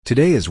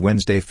Today is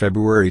Wednesday,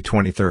 February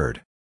 23rd.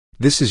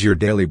 This is your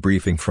daily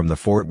briefing from the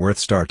Fort Worth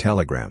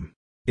Star-Telegram.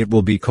 It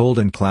will be cold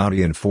and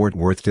cloudy in Fort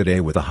Worth today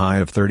with a high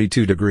of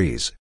 32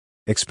 degrees.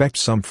 Expect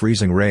some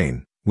freezing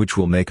rain, which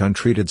will make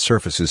untreated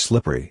surfaces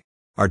slippery.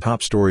 Our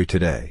top story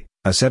today: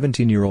 a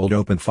 17-year-old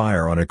opened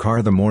fire on a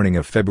car the morning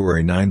of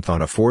February 9th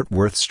on a Fort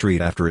Worth street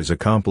after his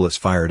accomplice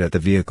fired at the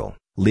vehicle,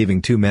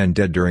 leaving two men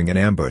dead during an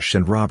ambush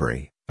and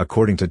robbery,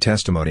 according to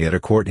testimony at a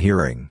court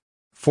hearing.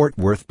 Fort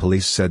Worth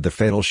police said the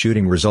fatal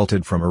shooting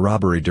resulted from a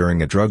robbery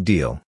during a drug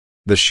deal.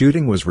 The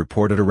shooting was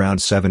reported around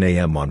 7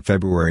 a.m. on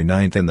February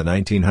 9th in the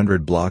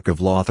 1900 block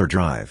of Lawther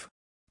Drive.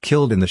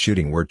 Killed in the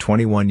shooting were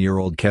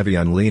 21-year-old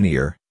Kevion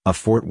Lanier, of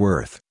Fort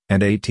Worth,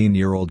 and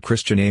 18-year-old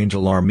Christian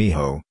Angel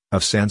Armijo,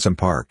 of Sansom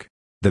Park.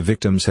 The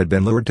victims had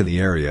been lured to the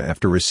area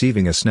after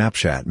receiving a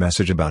Snapchat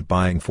message about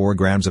buying 4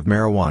 grams of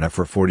marijuana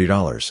for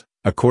 $40,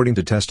 according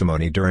to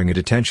testimony during a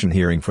detention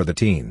hearing for the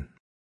teen.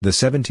 The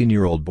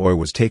 17-year-old boy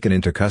was taken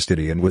into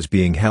custody and was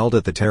being held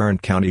at the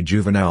Tarrant County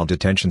Juvenile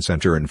Detention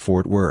Center in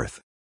Fort Worth.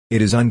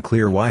 It is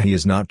unclear why he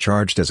is not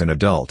charged as an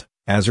adult,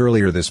 as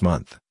earlier this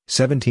month,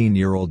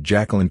 17-year-old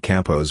Jacqueline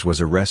Campos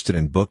was arrested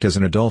and booked as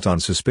an adult on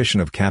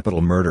suspicion of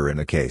capital murder in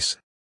the case.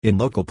 In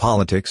local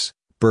politics,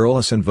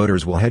 Burleson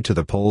voters will head to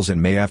the polls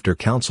in May after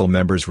council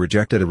members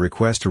rejected a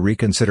request to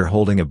reconsider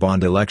holding a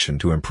bond election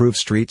to improve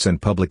streets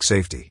and public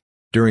safety.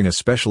 During a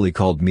specially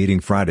called meeting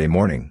Friday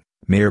morning,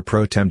 Mayor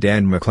Pro Tem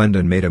Dan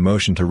McClendon made a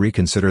motion to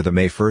reconsider the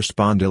May 1st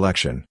bond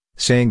election,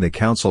 saying the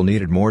council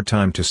needed more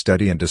time to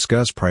study and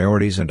discuss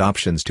priorities and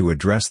options to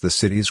address the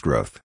city's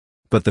growth.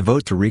 But the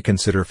vote to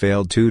reconsider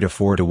failed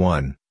 2-4 to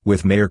 1,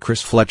 with Mayor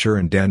Chris Fletcher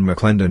and Dan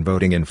McClendon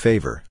voting in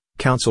favor.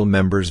 Council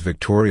members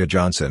Victoria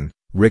Johnson,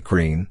 Rick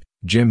Green,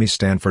 Jimmy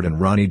Stanford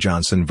and Ronnie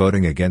Johnson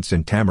voting against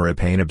and Tamara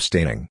Payne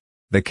abstaining.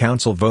 The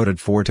council voted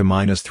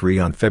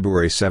 4-3 on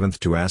February 7th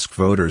to ask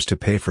voters to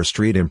pay for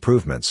street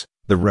improvements,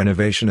 the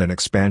renovation and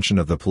expansion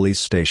of the police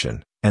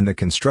station, and the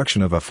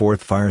construction of a 4th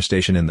fire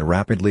station in the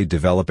rapidly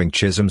developing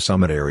Chisholm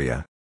Summit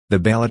area. The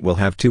ballot will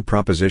have two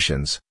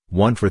propositions,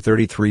 one for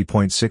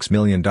 $33.6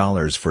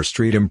 million for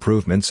street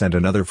improvements and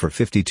another for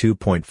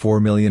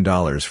 $52.4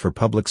 million for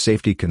public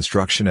safety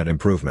construction and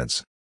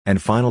improvements.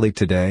 And finally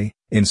today,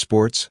 in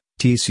sports,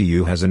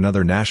 TCU has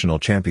another national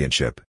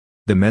championship.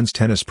 The men's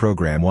tennis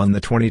program won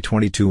the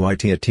 2022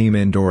 ITA Team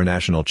Indoor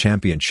National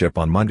Championship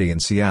on Monday in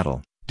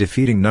Seattle,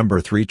 defeating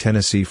number 3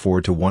 Tennessee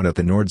 4-1 at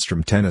the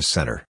Nordstrom Tennis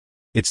Center.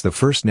 It's the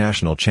first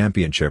national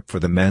championship for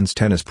the men's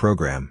tennis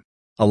program.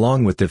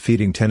 Along with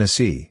defeating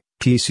Tennessee,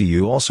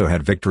 TCU also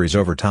had victories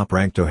over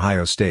top-ranked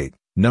Ohio State,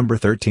 number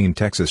 13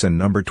 Texas and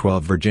number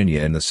 12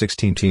 Virginia in the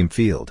 16-team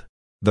field.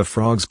 The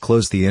Frogs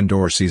closed the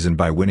indoor season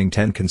by winning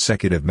 10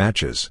 consecutive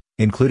matches,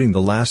 including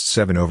the last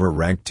 7 over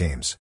ranked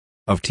teams.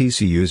 Of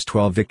TCU's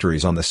 12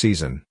 victories on the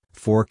season,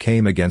 4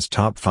 came against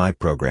top 5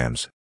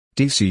 programs.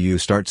 TCU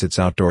starts its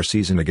outdoor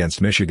season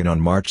against Michigan on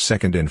March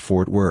 2nd in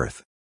Fort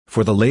Worth.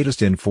 For the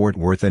latest in Fort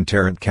Worth and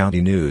Tarrant County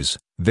news,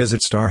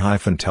 visit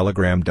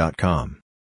star-telegram.com.